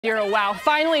Wow.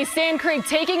 Finally, Sand Creek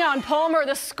taking on Palmer.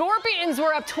 The Scorpions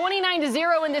were up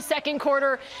 29-0 in the second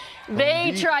quarter.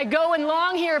 They try going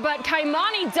long here, but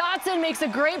Kaimani Dotson makes a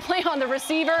great play on the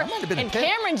receiver. And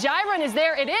Cameron Gyron is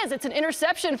there. It is. It's an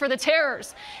interception for the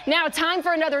Terrors. Now time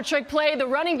for another trick play. The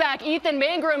running back, Ethan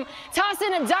Mangrum, tossed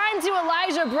in a dime to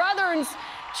Elijah Brothers.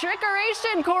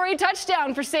 Trickeration, Corey,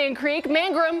 touchdown for Sand Creek.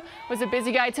 Mangrum was a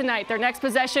busy guy tonight. Their next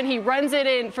possession, he runs it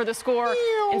in for the score.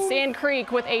 And Sand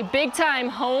Creek with a big-time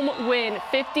home win,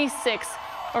 56.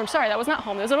 Or I'm sorry, that was not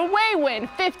home. That was an away win,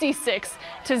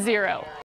 56-0.